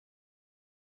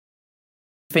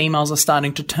Females are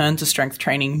starting to turn to strength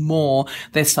training more.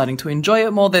 They're starting to enjoy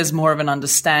it more. There's more of an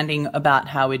understanding about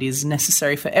how it is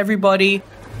necessary for everybody.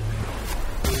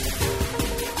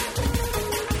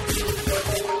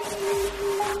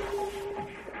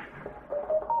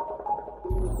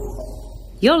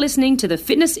 You're listening to the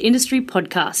Fitness Industry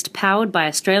Podcast, powered by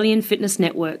Australian Fitness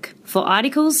Network. For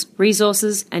articles,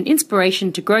 resources, and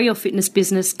inspiration to grow your fitness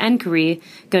business and career,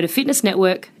 go to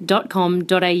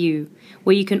fitnessnetwork.com.au,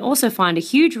 where you can also find a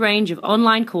huge range of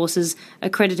online courses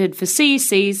accredited for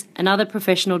CECs and other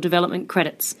professional development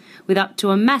credits, with up to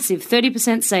a massive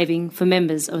 30% saving for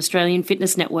members of Australian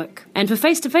Fitness Network. And for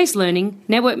face-to-face learning,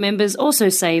 network members also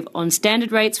save on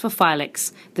standard rates for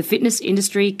FILEX, the Fitness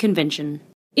Industry Convention.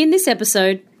 In this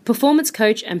episode, performance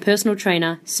coach and personal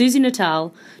trainer Susy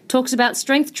Natal talks about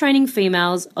strength training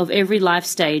females of every life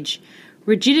stage,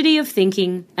 rigidity of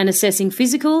thinking, and assessing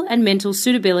physical and mental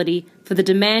suitability for the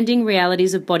demanding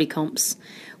realities of body comps,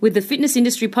 with the Fitness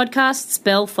Industry Podcast's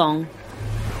Belle Fong.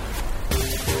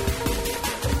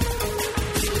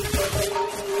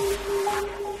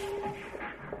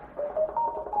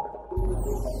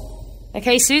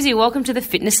 Okay, Susy, welcome to the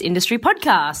Fitness Industry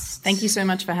Podcast. Thank you so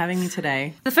much for having me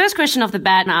today. The first question off the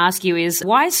bat I ask you is,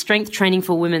 why is strength training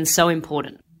for women so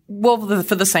important? Well,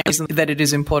 for the same reason that it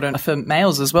is important for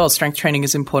males as well. Strength training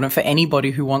is important for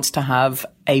anybody who wants to have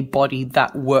a body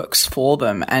that works for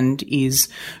them and is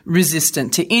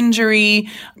resistant to injury,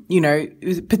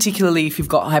 particularly if you've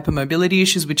got hypermobility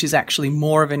issues, which is actually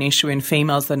more of an issue in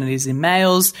females than it is in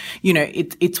males.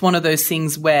 It's one of those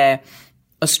things where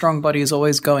a strong body is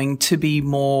always going to be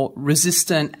more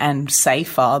resistant and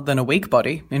safer than a weak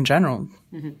body in general.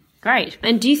 Mm-hmm. Great.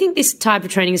 And do you think this type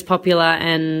of training is popular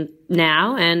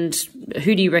now? And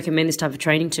who do you recommend this type of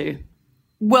training to?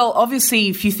 Well, obviously,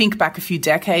 if you think back a few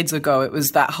decades ago, it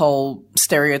was that whole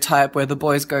stereotype where the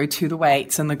boys go to the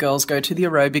weights and the girls go to the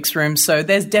aerobics room. So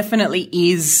there's definitely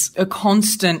is a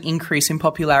constant increase in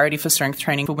popularity for strength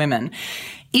training for women.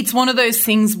 It's one of those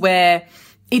things where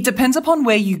it depends upon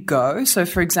where you go. So,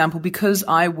 for example, because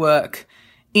I work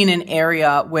in an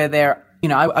area where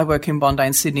I work in Bondi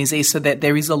and Sydney's East, so that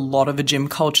there is a lot of a gym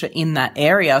culture in that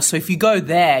area. So if you go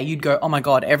there, you'd go, oh my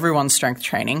God, everyone's strength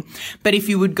training. But if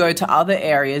you would go to other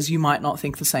areas, you might not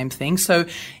think the same thing. So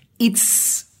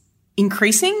it's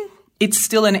increasing. It's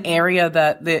still an area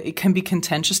that it can be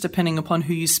contentious depending upon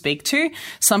who you speak to.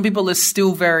 Some people are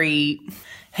still very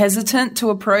hesitant to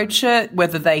approach it,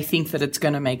 whether they think that it's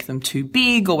going to make them too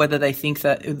big, or whether they think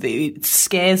that it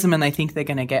scares them and they think they're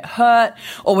going to get hurt,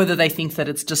 or whether they think that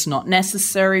it's just not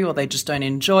necessary or they just don't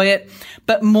enjoy it.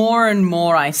 But more and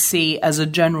more I see as a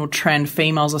general trend,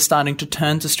 females are starting to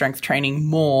turn to strength training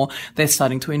more. They're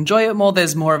starting to enjoy it more.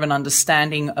 There's more of an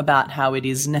understanding about how it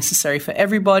is necessary for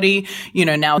everybody.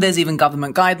 Now there's even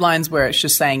government guidelines where it's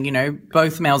just saying,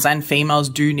 both males and females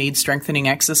do need strengthening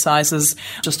exercises.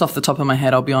 Just off the top of my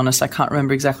head, I'll be honest, I can't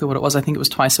remember exactly what it was. I think it was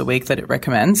twice a week that it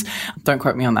recommends. Don't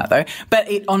quote me on that though. But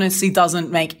it honestly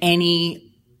doesn't make any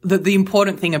the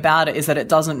important thing about it is that it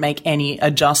doesn't make any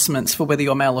adjustments for whether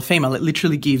you're male or female. It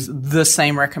literally gives the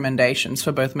same recommendations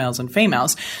for both males and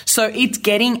females. So it's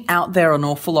getting out there an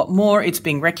awful lot more. It's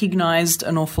being recognized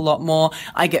an awful lot more.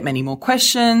 I get many more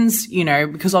questions,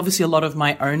 because obviously a lot of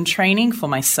my own training for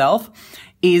myself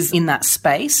is in that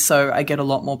space. So I get a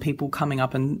lot more people coming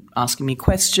up and asking me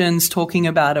questions, talking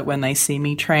about it when they see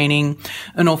me training.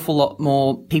 An awful lot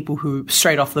more people who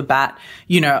straight off the bat,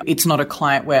 it's not a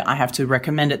client where I have to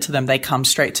recommend it to them. They come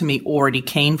straight to me already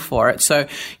keen for it. So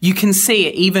you can see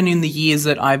it even in the years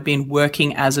that I've been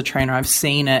working as a trainer, I've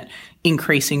seen it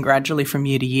increasing gradually from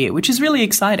year to year, which is really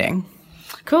exciting.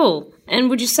 Cool. And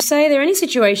would you say there are any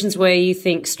situations where you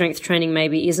think strength training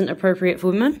maybe isn't appropriate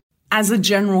for women? As a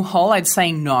general whole, I'd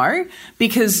say no,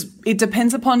 because it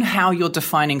depends upon how you're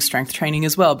defining strength training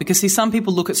as well. Because some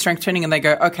people look at strength training and they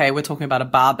go, okay, we're talking about a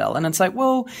barbell. And it's like,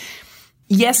 well,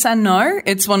 yes and no.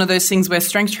 It's one of those things where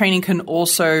strength training can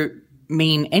also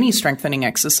mean any strengthening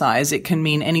exercise. It can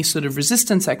mean any sort of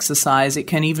resistance exercise. It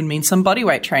can even mean some body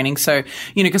weight training. So,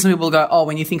 because some people go, oh,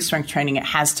 when you think strength training, it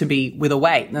has to be with a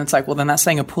weight. And it's like, well, then that's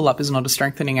saying a pull-up is not a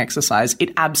strengthening exercise.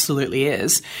 It absolutely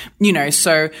is.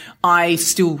 So I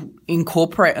still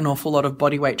incorporate an awful lot of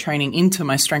body weight training into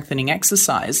my strengthening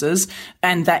exercises.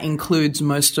 And that includes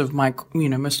most of my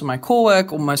core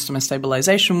work or most of my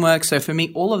stabilization work. So for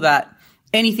me, all of that,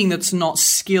 anything that's not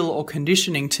skill or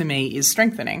conditioning to me is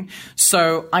strengthening.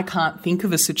 So I can't think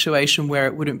of a situation where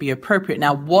it wouldn't be appropriate.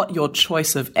 Now, what your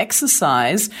choice of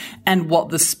exercise and what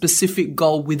the specific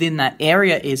goal within that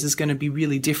area is going to be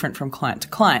really different from client to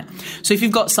client. So if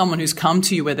you've got someone who's come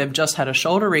to you where they've just had a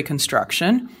shoulder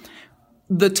reconstruction,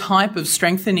 the type of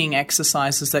strengthening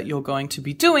exercises that you're going to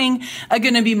be doing are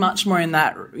going to be much more in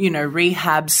that,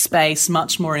 rehab space,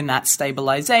 much more in that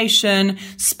stabilization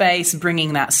space,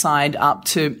 bringing that side up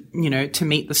to, to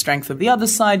meet the strength of the other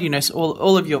side, so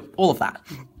all of that.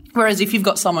 Whereas if you've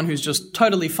got someone who's just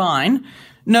totally fine,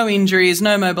 no injuries,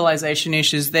 no mobilization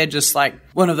issues, they're just like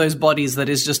one of those bodies that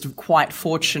is just quite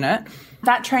fortunate,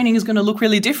 that training is going to look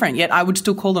really different. Yet I would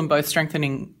still call them both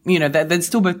strengthening, they'd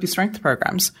still both be strength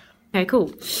programs. Okay,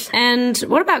 cool. And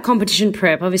what about competition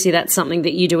prep? Obviously, that's something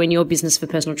that you do in your business for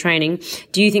personal training.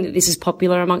 Do you think that this is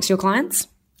popular amongst your clients?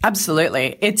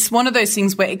 Absolutely. It's one of those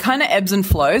things where it kind of ebbs and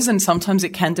flows, and sometimes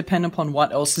it can depend upon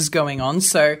what else is going on.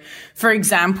 So, for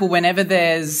example, whenever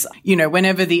there's,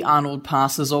 whenever the Arnold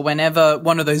passes, or whenever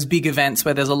one of those big events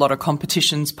where there's a lot of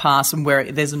competitions pass and where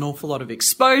there's an awful lot of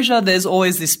exposure, there's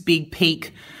always this big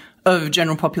peak of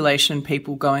general population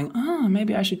people going,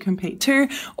 maybe I should compete too.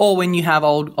 Or when you have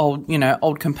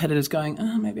old competitors going,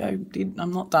 maybe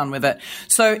I'm not done with it.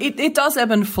 So it does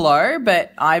ebb and flow,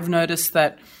 but I've noticed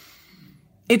that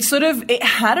it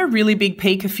had a really big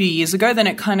peak a few years ago, then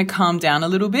it kind of calmed down a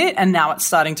little bit, and now it's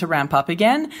starting to ramp up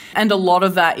again. And a lot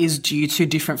of that is due to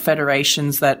different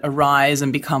federations that arise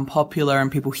and become popular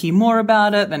and people hear more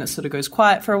about it, then it sort of goes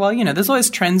quiet for a while. There's always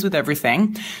trends with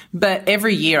everything. But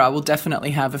every year I will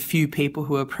definitely have a few people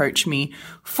who approach me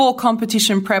for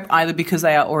competition prep, either because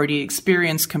they are already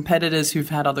experienced competitors who've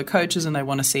had other coaches and they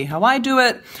want to see how I do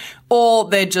it, or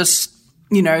they're just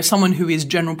someone who is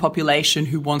general population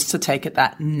who wants to take it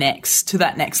to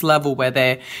that next level where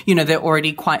they're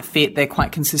already quite fit, they're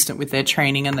quite consistent with their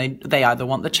training, and they either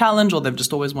want the challenge or they've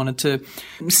just always wanted to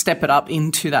step it up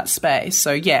into that space.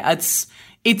 So yeah,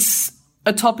 it's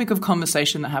a topic of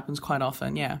conversation that happens quite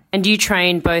often. Yeah. And do you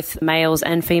train both males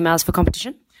and females for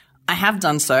competition? I have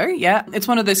done so. Yeah. It's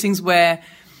one of those things where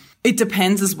it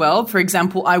depends as well. For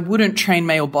example, I wouldn't train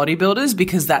male bodybuilders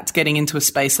because that's getting into a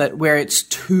space where it's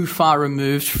too far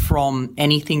removed from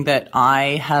anything that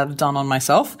I have done on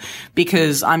myself,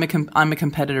 because I'm a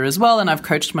competitor as well, and I've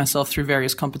coached myself through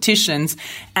various competitions.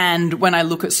 And when I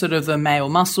look at sort of the male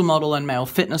muscle model and male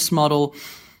fitness model,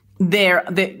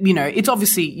 it's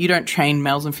obviously you don't train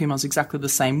males and females exactly the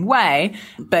same way,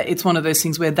 but it's one of those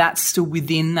things where that's still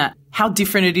within that. How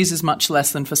different it is much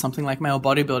less than for something like male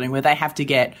bodybuilding, where they have to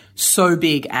get so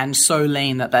big and so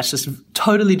lean that's just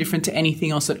totally different to anything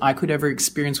else that I could ever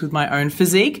experience with my own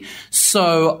physique.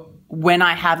 So when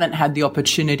I haven't had the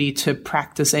opportunity to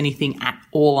practice anything at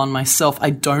all on myself, I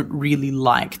don't really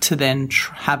like to then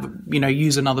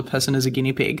use another person as a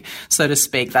guinea pig, so to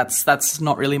speak. That's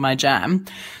not really my jam.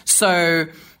 So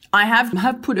I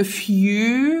have put a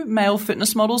few male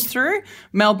fitness models through.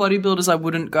 Male bodybuilders I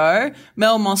wouldn't go.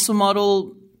 Male muscle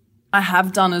model I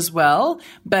have done as well,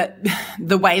 but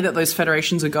the way that those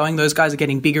federations are going, those guys are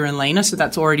getting bigger and leaner, so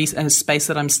that's already a space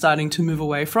that I'm starting to move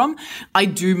away from. I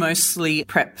do mostly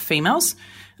prep females.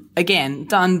 Again,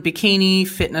 done bikini,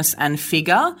 fitness, and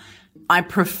figure. I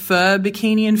prefer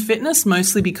bikini and fitness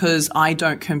mostly because I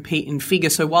don't compete in figure.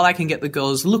 So while I can get the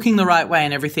girls looking the right way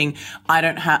and everything,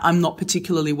 I'm not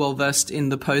particularly well versed in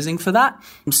the posing for that.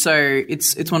 So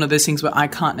it's one of those things where I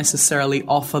can't necessarily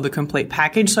offer the complete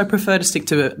package. So I prefer to stick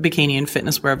to bikini and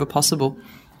fitness wherever possible.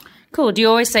 Cool. Do you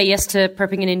always say yes to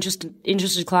prepping an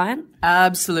interested client?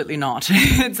 Absolutely not.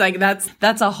 It's like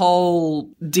that's a whole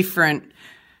different.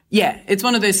 Yeah, it's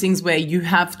one of those things where you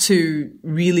have to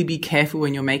really be careful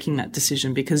when you're making that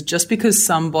decision, because just because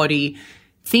somebody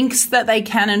thinks that they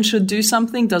can and should do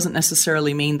something doesn't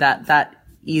necessarily mean that that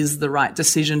is the right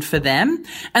decision for them.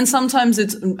 And sometimes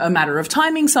it's a matter of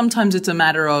timing. Sometimes it's a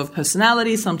matter of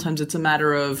personality. Sometimes it's a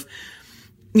matter of,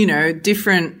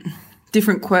 different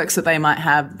quirks that they might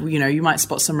have. You might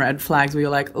spot some red flags where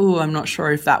you're like, oh, I'm not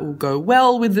sure if that will go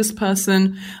well with this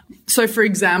person. So for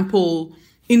example,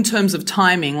 in terms of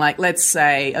timing, like let's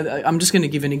say, I'm just going to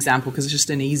give an example because it's just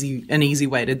an easy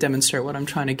way to demonstrate what I'm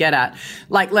trying to get at.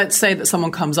 Like let's say that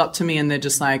someone comes up to me and they're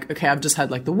just like, okay, I've just had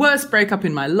like the worst breakup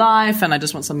in my life and I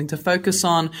just want something to focus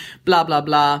on, blah, blah,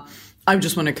 blah. I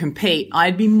just want to compete.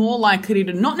 I'd be more likely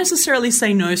to not necessarily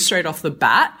say no straight off the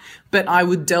bat, but I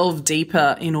would delve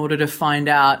deeper in order to find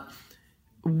out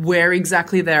where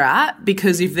exactly they're at,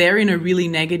 because if they're in a really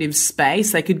negative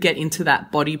space, they could get into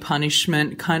that body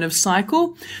punishment kind of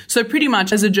cycle. So pretty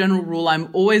much as a general rule, I'm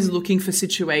always looking for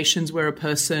situations where a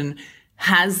person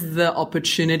has the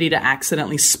opportunity to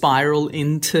accidentally spiral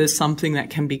into something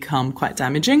that can become quite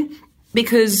damaging,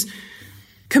 because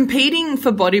competing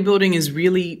for bodybuilding is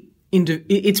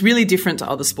it's really different to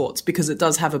other sports because it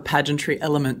does have a pageantry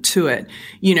element to it.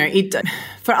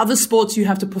 For other sports, you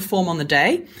have to perform on the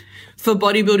day. For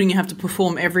bodybuilding, you have to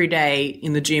perform every day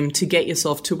in the gym to get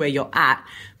yourself to where you're at.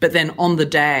 But then on the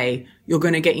day, you're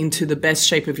going to get into the best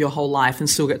shape of your whole life and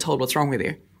still get told what's wrong with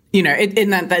you. You know,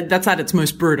 that's at its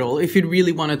most brutal. If you'd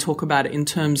really want to talk about it in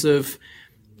terms of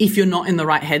if you're not in the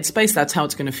right headspace, that's how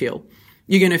it's going to feel.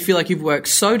 You're going to feel like you've worked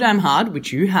so damn hard,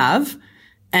 which you have,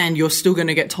 and you're still going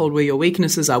to get told where your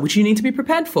weaknesses are, which you need to be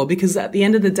prepared for, because at the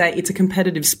end of the day, it's a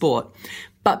competitive sport.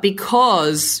 But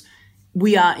because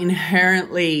we are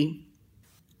inherently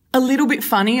a little bit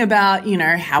funny about, you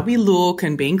know, how we look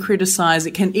and being criticized,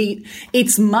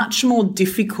 it's much more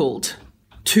difficult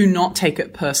to not take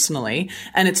it personally.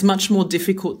 And it's much more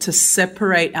difficult to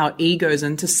separate our egos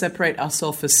and to separate our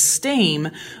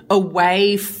self-esteem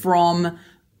away from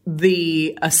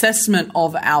the assessment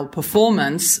of our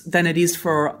performance than it is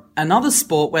for another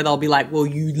sport where they'll be like, well,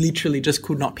 you literally just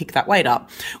could not pick that weight up,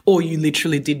 or you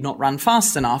literally did not run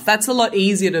fast enough. That's a lot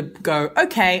easier to go,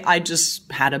 okay, I just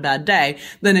had a bad day,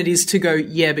 than it is to go,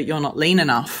 yeah, but you're not lean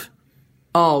enough.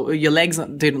 Oh, your legs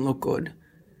didn't look good.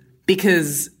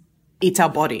 Because it's our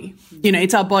body. You know,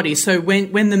 it's our body. So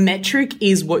when the metric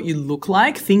is what you look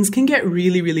like, things can get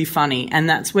really, really funny. And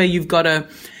that's where you've got to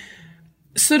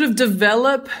sort of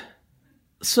develop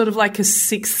sort of like a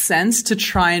sixth sense to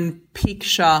try and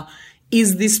picture,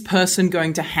 is this person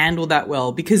going to handle that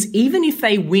well? Because even if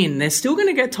they win, they're still going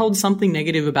to get told something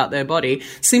negative about their body,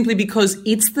 simply because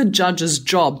it's the judge's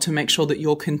job to make sure that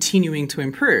you're continuing to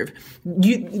improve.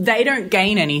 They don't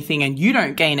gain anything and you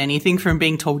don't gain anything from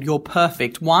being told you're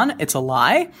perfect. One, it's a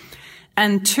lie.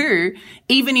 And two,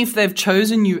 even if they've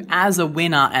chosen you as a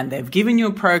winner and they've given you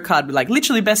a pro card, like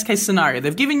literally best case scenario,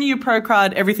 they've given you a pro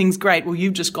card, everything's great. Well,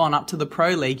 you've just gone up to the pro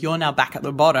league. You're now back at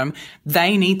the bottom.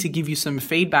 They need to give you some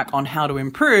feedback on how to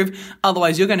improve.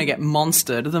 Otherwise, you're going to get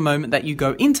monstered the moment that you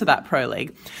go into that pro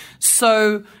league.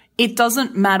 So it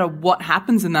doesn't matter what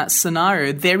happens in that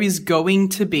scenario. There is going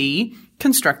to be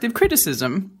constructive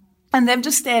criticism. And they've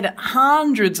just stared at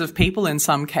hundreds of people in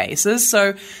some cases.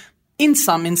 So in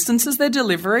some instances, their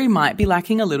delivery might be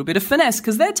lacking a little bit of finesse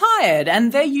because they're tired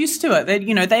and they're used to it.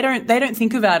 They don't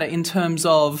think about it in terms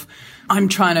of, I'm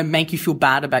trying to make you feel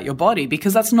bad about your body,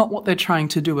 because that's not what they're trying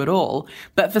to do at all.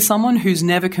 But for someone who's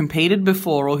never competed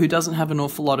before or who doesn't have an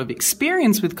awful lot of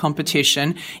experience with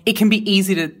competition, it can be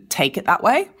easy to take it that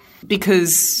way.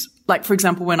 Because, like, for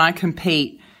example, when I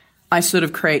compete, I sort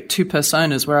of create two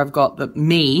personas where I've got the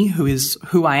me, who is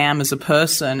who I am as a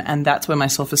person, and that's where my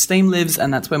self-esteem lives,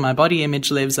 and that's where my body image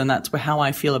lives, and that's where how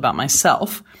I feel about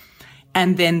myself.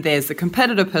 And then there's the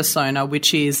competitor persona,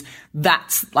 which is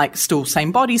that's like still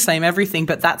same body, same everything,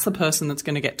 but that's the person that's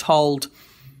going to get told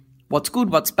what's good,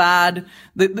 what's bad,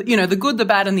 the good, the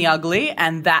bad, and the ugly,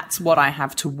 and that's what I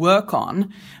have to work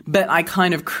on. But I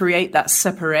kind of create that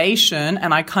separation,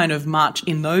 and I kind of march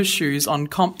in those shoes on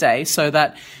comp day so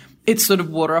that it's sort of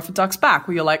water off a duck's back,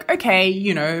 where you're like,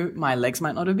 okay, my legs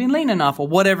might not have been lean enough, or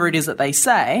whatever it is that they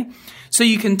say. So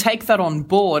you can take that on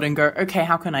board and go, okay,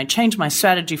 how can I change my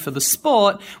strategy for the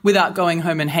sport without going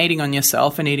home and hating on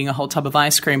yourself and eating a whole tub of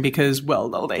ice cream because, well,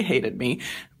 they hated me.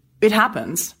 It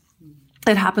happens.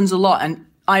 It happens a lot. And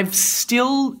I've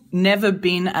still never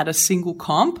been at a single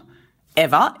comp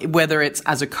ever, whether it's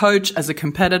as a coach, as a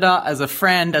competitor, as a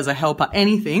friend, as a helper,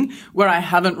 anything, where I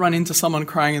haven't run into someone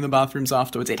crying in the bathrooms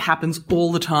afterwards. It happens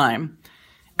all the time.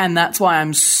 And that's why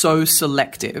I'm so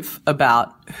selective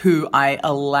about who I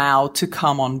allow to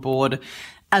come on board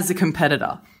as a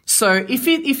competitor. So if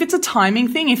it's a timing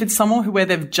thing, if it's someone where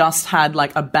they've just had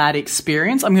like a bad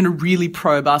experience, I'm going to really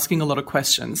probe, asking a lot of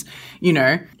questions.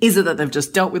 Is it that they've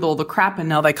just dealt with all the crap and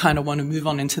now they kind of want to move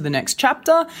on into the next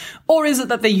chapter? Or is it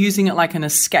that they're using it like an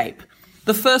escape?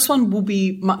 The first one will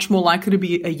be much more likely to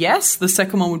be a yes. The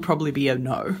second one would probably be a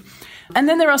no. And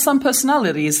then there are some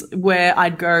personalities where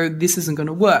I'd go, this isn't going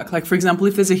to work. Like, for example,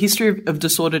 if there's a history of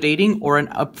disordered eating or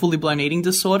a fully blown eating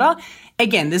disorder,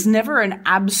 again, there's never an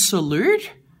absolute.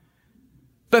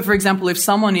 But for example, if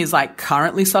someone is like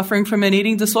currently suffering from an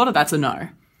eating disorder, that's a no.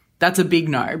 That's a big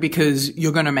no, because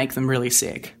you're going to make them really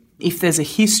sick. If there's a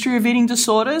history of eating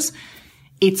disorders,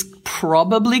 it's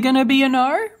probably going to be a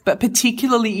no, but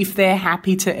particularly if they're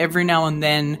happy to every now and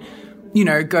then,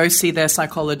 go see their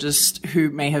psychologist who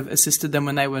may have assisted them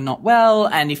when they were not well.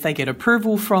 And if they get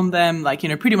approval from them, like,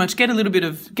 pretty much get a little bit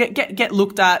of, get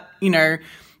looked at,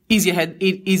 is your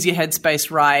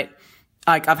headspace right?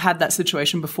 Like, I've had that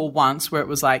situation before once where it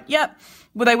was like, yep.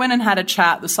 Well, they went and had a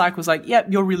chat. The psych was like, yep,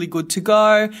 you're really good to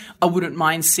go. I wouldn't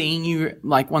mind seeing you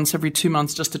like once every 2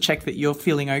 months just to check that you're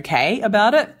feeling okay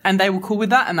about it. And they were cool with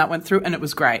that, and that went through, and it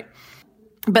was great.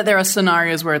 But there are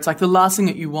scenarios where it's like the last thing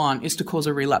that you want is to cause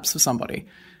a relapse for somebody.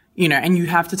 and you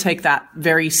have to take that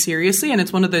very seriously. And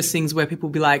it's one of those things where people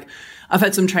be like, I've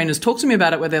had some trainers talk to me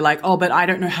about it where they're like, oh, but I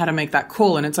don't know how to make that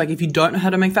call. And it's like, if you don't know how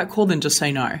to make that call, then just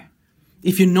say no.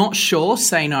 If you're not sure,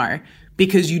 say no,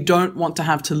 because you don't want to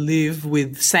have to live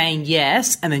with saying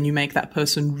yes and then you make that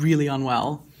person really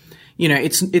unwell.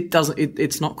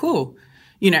 It's not cool.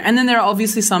 And then there are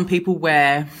obviously some people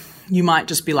where you might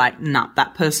just be like, nah,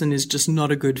 that person is just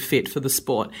not a good fit for the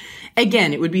sport.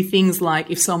 Again, it would be things like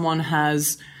if someone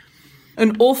has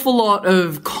an awful lot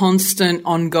of constant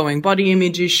ongoing body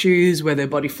image issues where their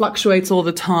body fluctuates all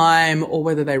the time, or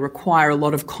whether they require a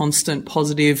lot of constant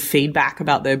positive feedback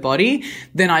about their body,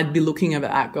 then I'd be looking at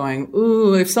that going,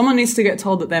 ooh, if someone needs to get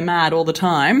told that they're mad all the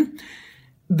time,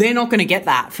 they're not going to get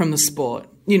that from the sport.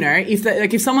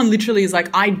 If someone literally is like,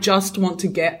 I just want to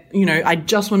I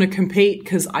just want to compete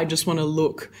because I just want to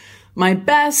look my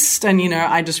best and,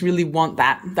 I just really want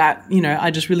that,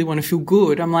 I just really want to feel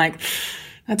good. I'm like,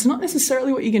 that's not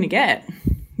necessarily what you're going to get.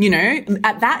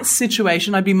 At that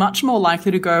situation, I'd be much more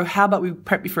likely to go, how about we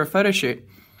prep you for a photo shoot?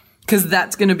 Because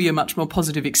that's going to be a much more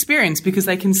positive experience, because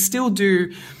they can still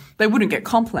they wouldn't get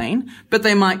comp lean, but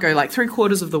they might go like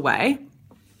 3/4 of the way.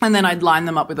 And then I'd line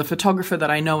them up with a photographer that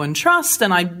I know and trust,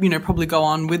 and I'd, probably go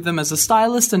on with them as a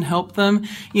stylist and help them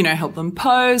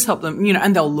pose,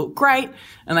 and they'll look great,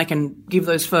 and they can give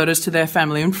those photos to their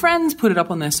family and friends, put it up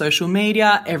on their social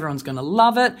media. Everyone's going to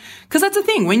love it. Because that's the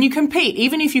thing. When you compete,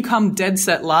 even if you come dead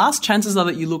set last, chances are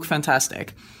that you look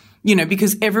fantastic,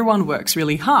 because everyone works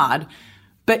really hard,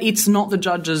 but it's not the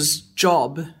judge's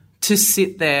job to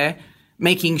sit there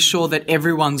making sure that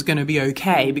everyone's going to be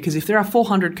okay, because if there are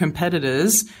 400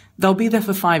 competitors, they'll be there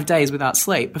for 5 days without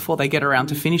sleep before they get around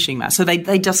to finishing that. So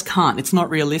they just can't. It's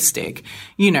not realistic,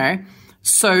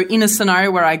 So in a scenario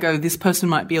where I go, this person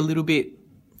might be a little bit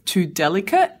too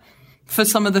delicate for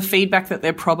some of the feedback that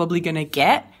they're probably going to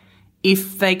get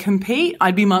if they compete,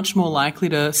 I'd be much more likely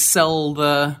to sell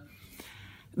the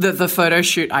photo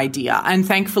shoot idea. And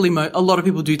thankfully, a lot of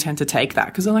people do tend to take that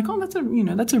because they're like, oh, that's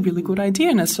a really good idea.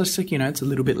 And it's just like, it's a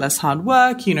little bit less hard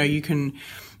work. You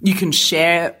can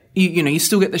share, you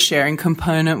still get the sharing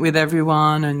component with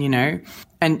everyone, and,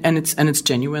 and it's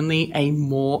genuinely a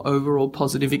more overall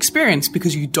positive experience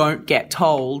because you don't get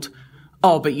told,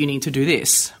 oh, but you need to do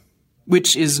this,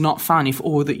 which is not fun if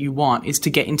all that you want is to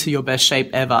get into your best shape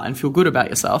ever and feel good about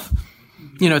yourself.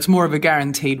 It's more of a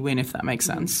guaranteed win, if that makes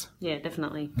sense. Yeah,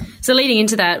 definitely. So leading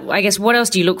into that, I guess, what else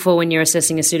do you look for when you're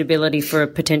assessing a suitability for a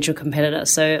potential competitor?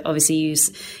 So obviously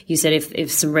you said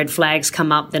if some red flags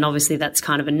come up, then obviously that's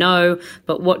kind of a no,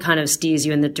 but what kind of steers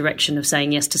you in the direction of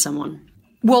saying yes to someone?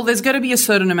 Well, there's got to be a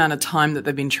certain amount of time that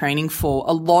they've been training for.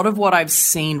 A lot of what I've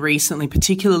seen recently,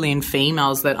 particularly in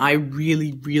females, that I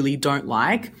really, really don't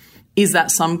like is that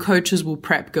some coaches will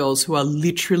prep girls who are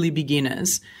literally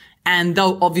beginners, and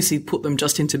they'll obviously put them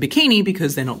just into bikini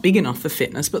because they're not big enough for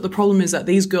fitness. But the problem is that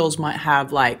these girls might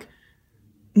have like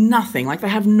nothing, like they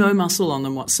have no muscle on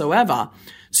them whatsoever.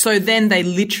 So then they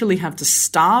literally have to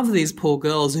starve these poor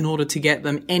girls in order to get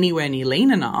them anywhere near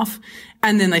lean enough.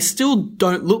 And then they still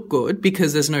don't look good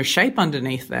because there's no shape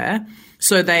underneath there.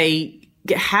 So they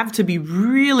have to be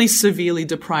really severely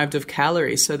deprived of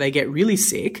calories. So they get really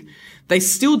sick. They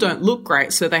still don't look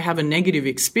great. So they have a negative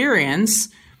experience.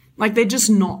 Like they're just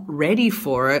not ready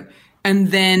for it. And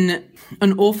then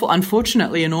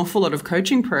unfortunately, an awful lot of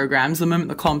coaching programs, the moment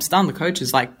the comp's done, the coach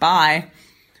is like, bye.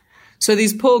 So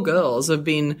these poor girls have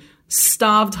been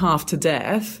starved half to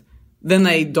death. Then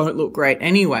they don't look great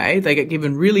anyway. They get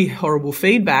given really horrible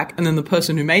feedback. And then the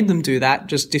person who made them do that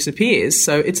just disappears.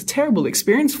 So it's a terrible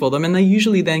experience for them. And they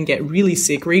usually then get really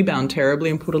sick, rebound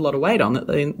terribly, and put a lot of weight on that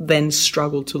they then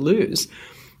struggle to lose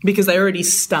because they already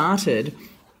started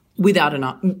without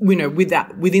enough,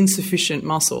 with insufficient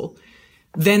muscle.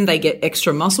 Then they get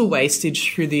extra muscle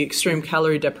wastage through the extreme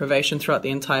calorie deprivation throughout the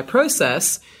entire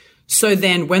process. So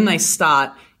then when they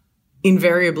start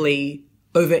invariably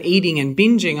overeating and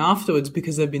binging afterwards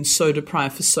because they've been so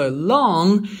deprived for so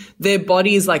long, their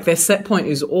body is like, their set point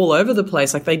is all over the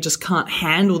place. Like they just can't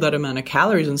handle that amount of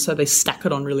calories. And so they stack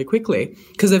it on really quickly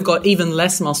because they've got even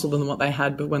less muscle than what they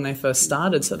had when they first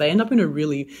started. So they end up in a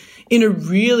really,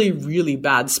 really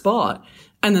bad spot.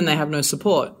 And then they have no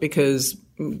support because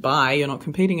bye, you're not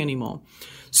competing anymore.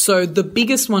 So the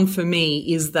biggest one for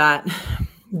me is that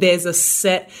there's a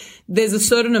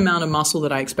certain amount of muscle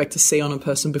that I expect to see on a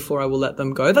person before I will let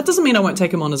them go. That doesn't mean I won't take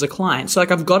them on as a client. So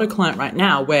like I've got a client right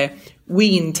now where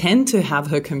we intend to have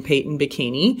her compete in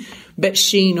bikini, but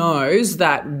she knows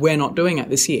that we're not doing it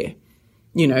this year,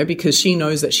 because she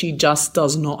knows that she just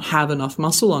does not have enough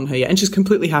muscle on her yet. And she's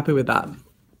completely happy with that.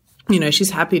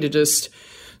 She's happy to just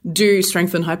do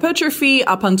strength and hypertrophy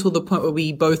up until the point where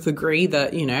we both agree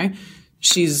that,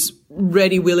 she's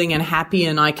ready, willing, and happy,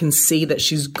 and I can see that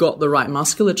she's got the right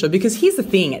musculature. Because here's the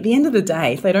thing, at the end of the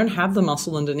day, if they don't have the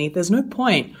muscle underneath, there's no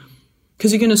point,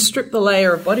 because you're going to strip the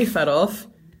layer of body fat off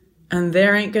and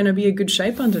there ain't going to be a good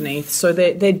shape underneath. So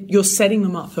you're setting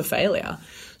them up for failure.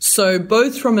 So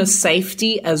both from a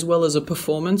safety as well as a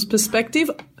performance perspective,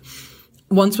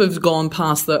 once we've gone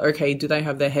past okay, do they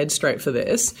have their head straight for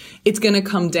this, it's going to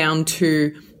come down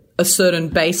to a certain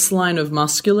baseline of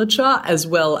musculature as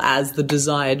well as the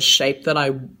desired shape that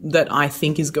I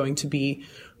think is going to be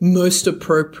most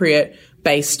appropriate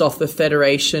based off the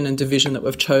federation and division that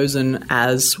we've chosen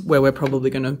as where we're probably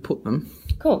going to put them.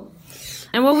 Cool.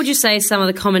 And what would you say some of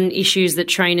the common issues that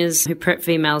trainers who prep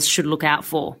females should look out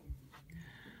for?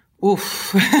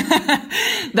 Oof.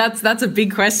 That's a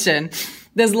big question.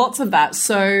 There's lots of that.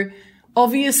 So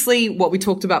obviously what we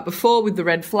talked about before with the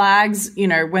red flags,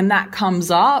 when that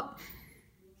comes up,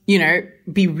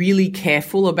 be really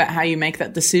careful about how you make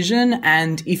that decision.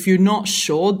 And if you're not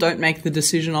sure, don't make the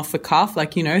decision off the cuff.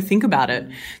 Think about it.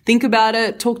 Think about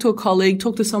it. Talk to a colleague.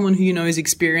 Talk to someone who is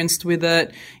experienced with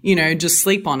it. Just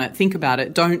sleep on it. Think about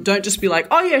it. Don't just be like,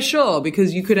 oh yeah, sure,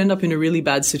 because you could end up in a really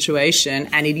bad situation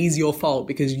and it is your fault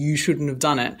because you shouldn't have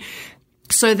done it.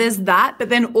 So there's that. But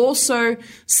then also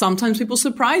sometimes people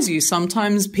surprise you.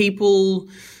 Sometimes people,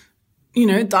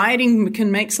 dieting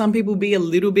can make some people be a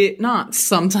little bit nuts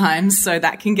sometimes. So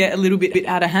that can get a little bit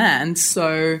out of hand.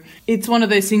 So it's one of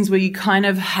those things where you kind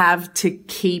of have to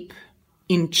keep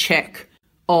in check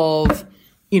of,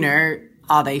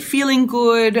 are they feeling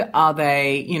good? Are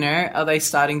they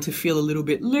starting to feel a little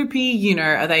bit loopy?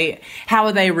 How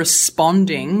are they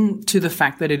responding to the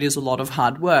fact that it is a lot of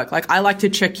hard work? I like to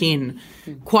check in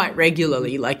quite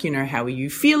regularly. How are you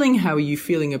feeling? How are you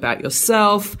feeling about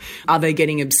yourself? Are they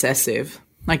getting obsessive?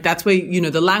 That's where,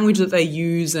 the language that they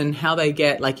use and how they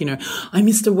get, I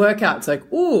missed a workout. It's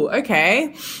like, ooh,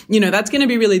 okay. That's going to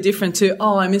be really different to,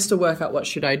 oh, I missed a workout. What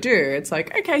should I do? It's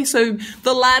like, okay, so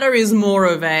the latter is more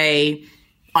of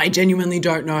I genuinely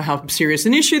don't know how serious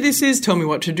an issue this is. Tell me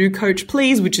what to do, coach,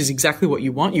 please, which is exactly what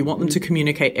you want. You want them to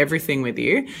communicate everything with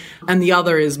you. And the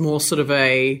other is more sort of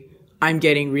I'm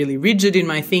getting really rigid in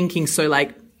my thinking. So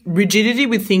rigidity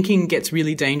with thinking gets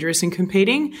really dangerous in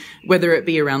competing, whether it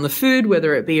be around the food,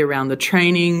 whether it be around the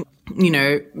training,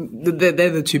 they're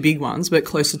the two big ones, but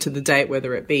closer to the date,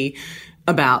 whether it be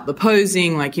about the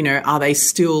posing, are they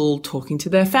still talking to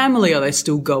their family? Are they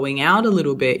still going out a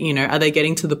little bit? Are they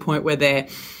getting to the point where they're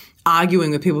arguing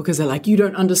with people because they're like, you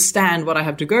don't understand what I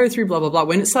have to go through, blah, blah, blah.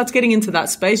 When it starts getting into that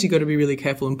space, you've got to be really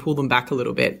careful and pull them back a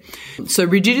little bit. So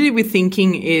rigidity with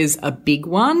thinking is a big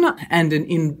one, and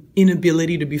an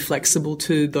inability to be flexible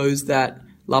to those that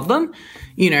love them.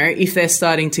 If they're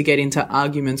starting to get into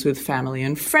arguments with family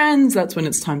and friends, that's when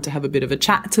it's time to have a bit of a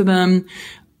chat to them.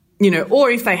 Or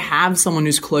if they have someone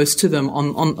who's close to them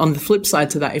on the flip side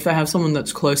to that, if they have someone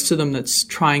that's close to them that's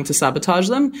trying to sabotage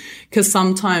them, because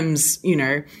sometimes,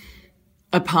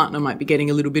 a partner might be getting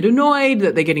a little bit annoyed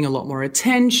that they're getting a lot more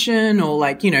attention, or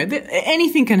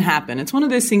anything can happen. It's one of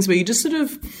those things where you just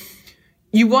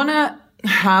you want to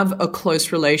have a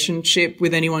close relationship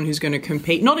with anyone who's going to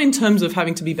compete, not in terms of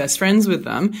having to be best friends with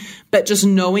them, but just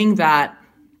knowing that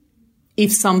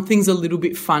if something's a little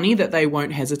bit funny, that they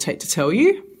won't hesitate to tell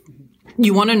you.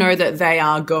 You want to know that they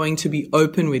are going to be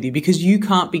open with you, because you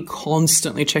can't be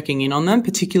constantly checking in on them,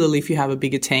 particularly if you have a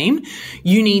bigger team.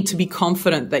 You need to be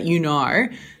confident that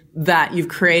that you've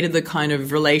created the kind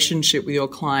of relationship with your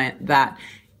client that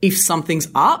if something's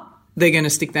up, they're going to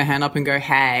stick their hand up and go,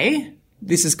 hey,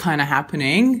 this is kind of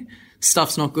happening.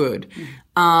 Stuff's not good.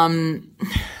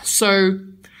 So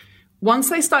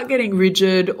once they start getting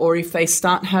rigid, or if they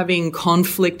start having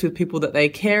conflict with people that they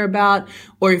care about,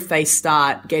 or if they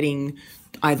start getting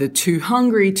either too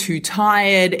hungry, too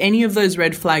tired, any of those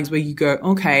red flags where you go,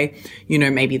 okay,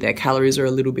 maybe their calories are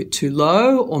a little bit too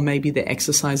low, or maybe they're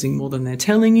exercising more than they're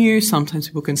telling you. Sometimes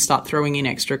people can start throwing in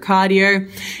extra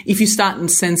cardio. If you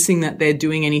start sensing that they're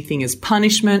doing anything as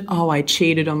punishment, oh, I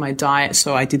cheated on my diet,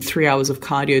 so I did 3 hours of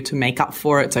cardio to make up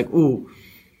for it. It's like, ooh.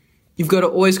 You've got to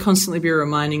always constantly be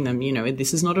reminding them,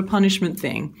 this is not a punishment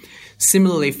thing.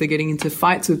 Similarly, if they're getting into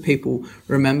fights with people,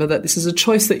 remember that this is a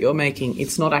choice that you're making.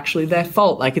 It's not actually their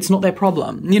fault. It's not their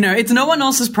problem. It's no one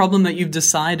else's problem that you've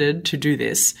decided to do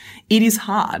this. It is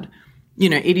hard.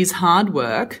 It is hard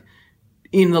work.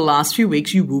 In the last few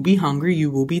weeks, you will be hungry. You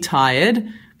will be tired.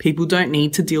 People don't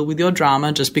need to deal with your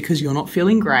drama just because you're not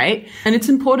feeling great. And it's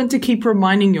important to keep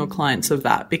reminding your clients of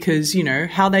that, because,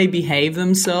 how they behave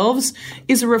themselves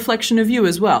is a reflection of you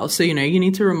as well. So, you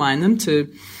need to remind them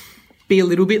to be a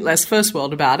little bit less first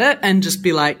world about it and just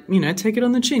be like, take it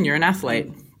on the chin. You're an athlete.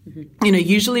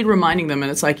 Usually reminding them, and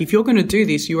it's like, if you're going to do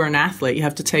this, you are an athlete. You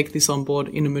have to take this on board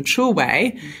in a mature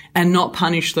way and not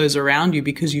punish those around you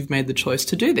because you've made the choice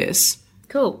to do this.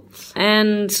 Cool.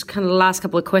 And kind of the last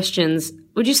couple of questions.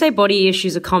 Would you say body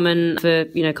issues are common for,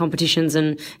 competitions,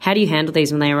 and how do you handle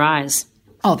these when they arise?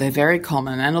 Oh, they're very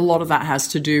common. And a lot of that has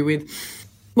to do with,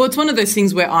 well, it's one of those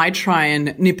things where I try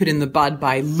and nip it in the bud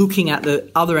by looking at the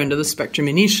other end of the spectrum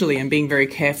initially and being very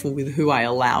careful with who I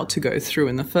allow to go through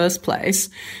in the first place.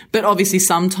 But obviously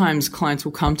sometimes clients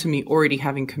will come to me already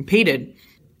having competed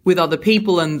with other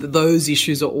people, and those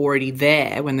issues are already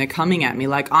there when they're coming at me.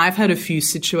 Like, I've had a few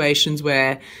situations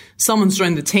where someone's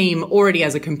joined the team already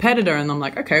as a competitor, and I'm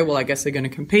like, okay, well, I guess they're going to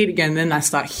compete again. Then I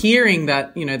start hearing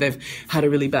that, they've had a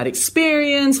really bad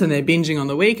experience and they're binging on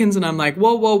the weekends, and I'm like,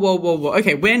 whoa.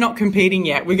 Okay, we're not competing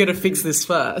yet. We're going to fix this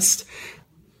first.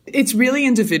 It's really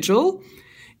individual.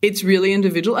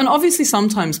 And obviously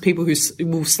sometimes people who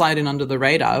will slide in under the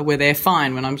radar where they're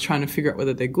fine when I'm trying to figure out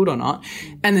whether they're good or not.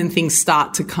 And then things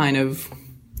start to kind of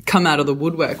come out of the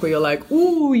woodwork where you're like,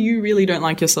 ooh, you really don't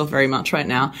like yourself very much right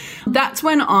now. That's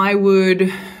when I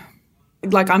would,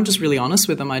 I'm just really honest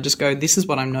with them. I just go, this is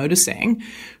what I'm noticing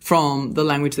from the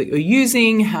language that you're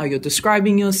using, how you're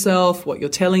describing yourself, what you're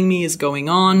telling me is going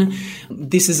on.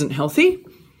 This isn't healthy.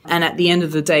 And at the end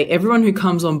of the day, everyone who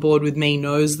comes on board with me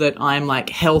knows that I'm like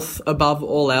health above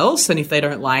all else. And if they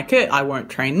don't like it, I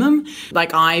won't train them.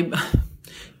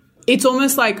 It's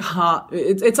almost like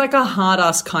it's like a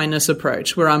hard-ass kindness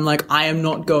approach where I'm like, I am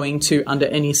not going to, under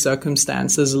any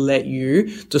circumstances, let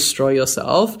you destroy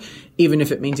yourself, even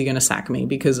if it means you're going to sack me,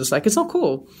 because it's like, it's not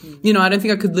cool. I don't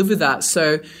think I could live with that.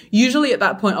 So usually at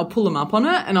that point, I'll pull them up on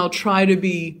it and I'll try to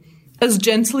be as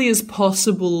gently as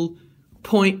possible,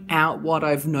 point out what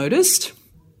I've noticed.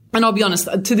 And I'll be honest,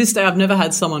 to this day, I've never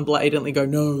had someone blatantly go,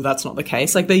 no, that's not the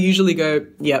case. Like, they usually go,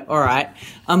 yep, all right,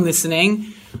 I'm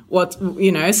listening.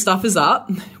 Stuff is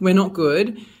up. We're not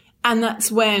good. And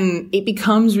that's when it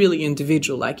becomes really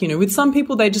individual. With some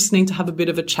people, they just need to have a bit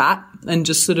of a chat and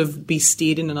just sort of be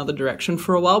steered in another direction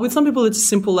for a while. With some people, it's as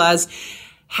simple as,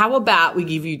 how about we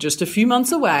give you just a few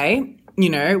months away?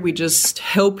 We just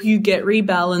help you get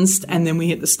rebalanced, and then we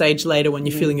hit the stage later when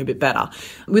you're feeling a bit better.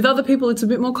 With other people, it's a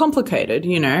bit more complicated,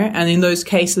 and in those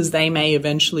cases, they may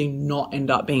eventually not end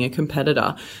up being a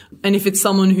competitor. And if it's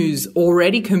someone who's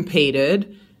already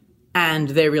competed and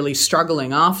they're really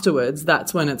struggling afterwards,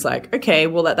 that's when it's like, okay,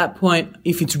 well, at that point,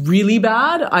 if it's really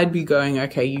bad, I'd be going,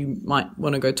 okay, you might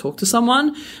want to go talk to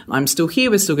someone. I'm still here.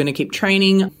 We're still going to keep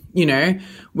training.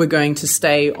 We're going to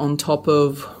stay on top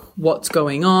of what's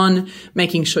going on,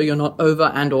 making sure you're not over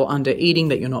and or under eating,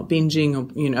 that you're not binging or,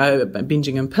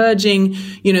 binging and purging.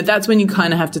 That's when you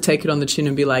kind of have to take it on the chin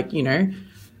and be like, there's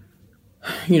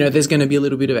going to be a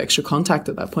little bit of extra contact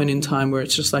at that point in time where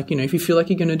it's just like, if you feel like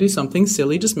you're going to do something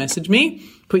silly, just message me,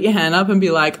 put your hand up and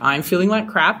be like, I'm feeling like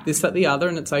crap, this, that, the other.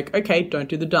 And it's like, okay, don't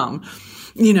do the dumb,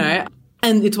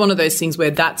 And it's one of those things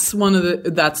where that's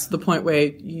the point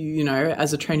where,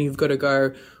 as a trainer, you've got to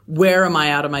go, where am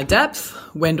I out of my depth?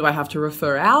 When do I have to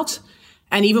refer out?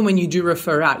 And even when you do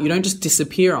refer out, you don't just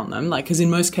disappear on them, because in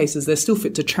most cases, they're still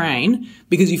fit to train,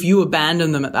 because if you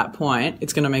abandon them at that point,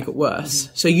 it's going to make it worse.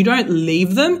 So you don't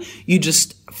leave them. You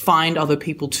just find other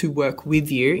people to work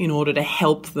with you in order to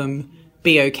help them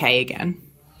be okay again.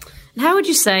 How would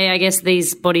you say, I guess,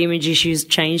 these body image issues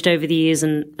changed over the years,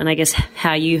 and I guess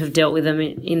how you have dealt with them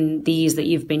in the years that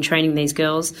you've been training these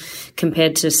girls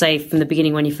compared to, say, from the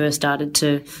beginning when you first started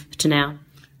to now?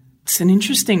 It's an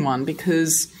interesting one,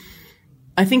 because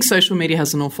I think social media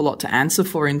has an awful lot to answer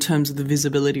for in terms of the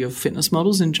visibility of fitness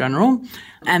models in general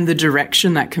and the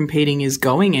direction that competing is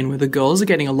going in, where the girls are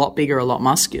getting a lot bigger, a lot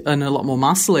more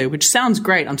muscular, which sounds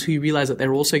great until you realize that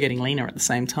they're also getting leaner at the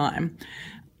same time.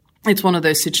 It's one of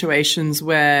those situations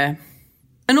where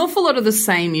an awful lot of the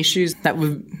same issues that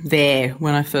were there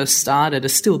when I first started are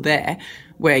still there,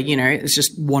 where, it's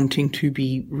just wanting to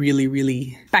be really,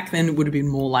 really, back then it would have been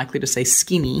more likely to say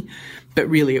skinny, but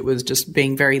really it was just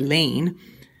being very lean.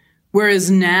 Whereas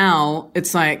now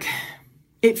it's like,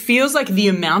 it feels like the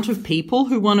amount of people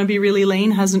who want to be really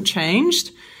lean hasn't changed.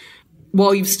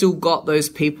 While you've still got those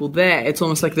people there, it's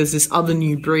almost like there's this other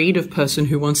new breed of person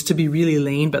who wants to be really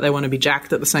lean, but they want to be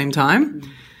jacked at the same time,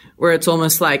 where it's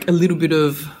almost like a little bit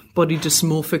of body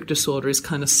dysmorphic disorder is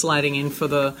kind of sliding in for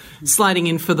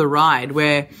the ride,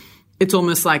 where it's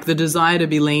almost like the desire to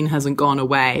be lean hasn't gone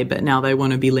away, but now they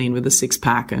want to be lean with a six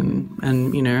pack and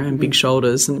big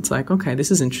shoulders. And it's like, okay,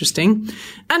 this is interesting.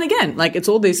 And again, it's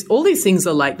all these things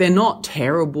are like, they're not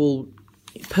terrible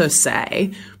per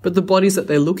se, but the bodies that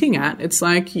they're looking at, it's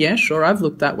like, yeah, sure, I've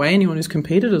looked that way. Anyone who's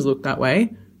competed has looked that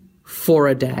way for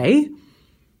a day.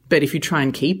 But if you try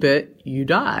and keep it, you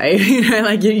die.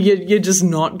 Like you're just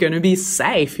not going to be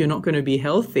safe. You're not going to be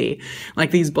healthy.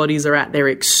 Like these bodies are at their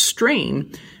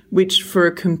extreme, which for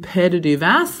a competitive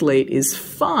athlete is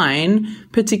fine,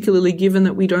 particularly given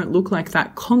that we don't look like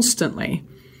that constantly.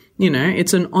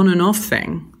 It's an on and off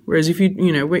thing. Whereas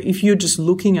if you're just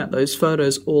looking at those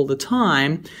photos all the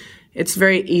time, it's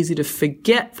very easy to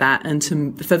forget that and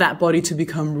for that body to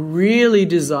become really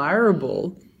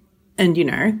desirable. And,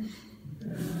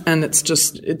 and it's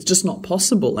just not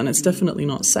possible, and it's definitely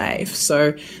not safe.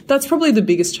 So that's probably the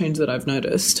biggest change that I've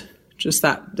noticed. Just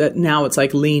that now it's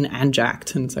like lean and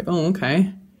jacked, and it's like, oh,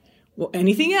 okay. Well,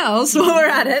 anything else while we're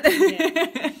at it?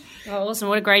 Yeah. Oh, awesome.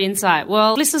 What a great insight.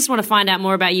 Well, listeners want to find out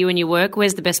more about you and your work.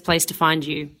 Where's the best place to find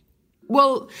you?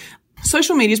 Well,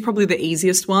 social media is probably the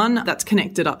easiest one. That's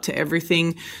connected up to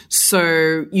everything.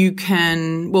 So you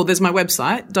can, there's my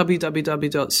website,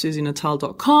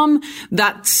 www.susynatal.com.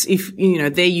 That's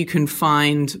there you can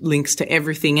find links to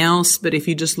everything else. But if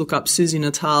you just look up Susy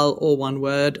Natal, all one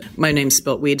word, my name's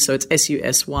spelt weird, so it's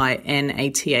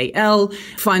SUSYNATAL.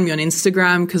 Find me on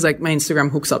Instagram, because like my Instagram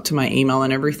hooks up to my email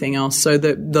and everything else. So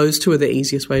those two are the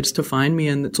easiest ways to find me.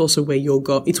 And it's also where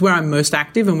it's where I'm most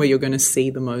active and where you're going to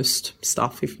see the most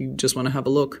stuff if you just want to have a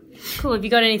look. Cool. Have you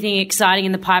got anything exciting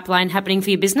in the pipeline happening for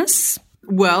your business?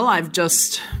 Well, I've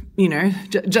just,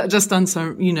 just done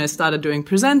some, started doing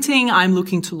presenting. I'm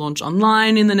looking to launch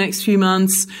online in the next few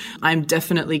months. I'm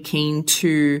definitely keen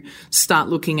to start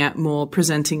looking at more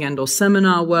presenting and or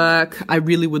seminar work. I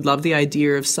really would love the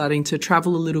idea of starting to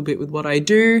travel a little bit with what I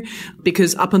do,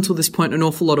 because up until this point, an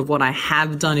awful lot of what I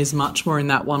have done is much more in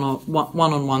that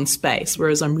one-on-one space,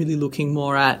 whereas I'm really looking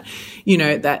more at,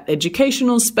 that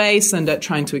educational space and at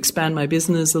trying to expand my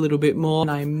business a little bit more.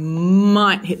 And I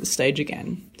might hit the stage again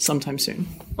sometime soon.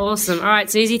 Awesome. All right,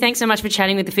 Susie, thanks so much for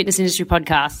chatting with the Fitness Industry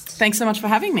Podcast. Thanks so much for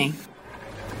having me.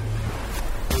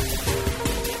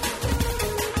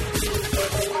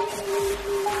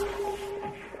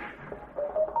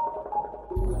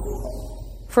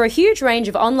 For a huge range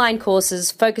of online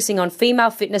courses focusing on female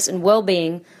fitness and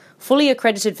well-being, fully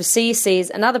accredited for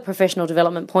CECs and other professional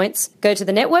development points, go to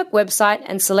the network website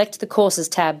and select the Courses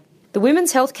tab. The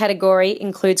Women's Health category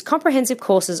includes comprehensive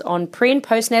courses on pre- and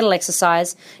postnatal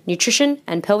exercise, nutrition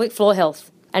and pelvic floor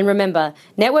health. And remember,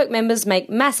 network members make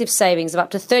massive savings of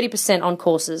up to 30% on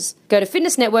courses. Go to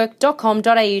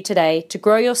fitnessnetwork.com.au today to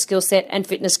grow your skill set and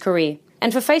fitness career.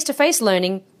 And for face-to-face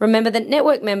learning, remember that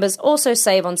network members also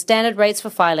save on standard rates for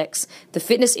FILEX, the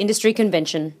Fitness Industry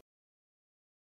Convention.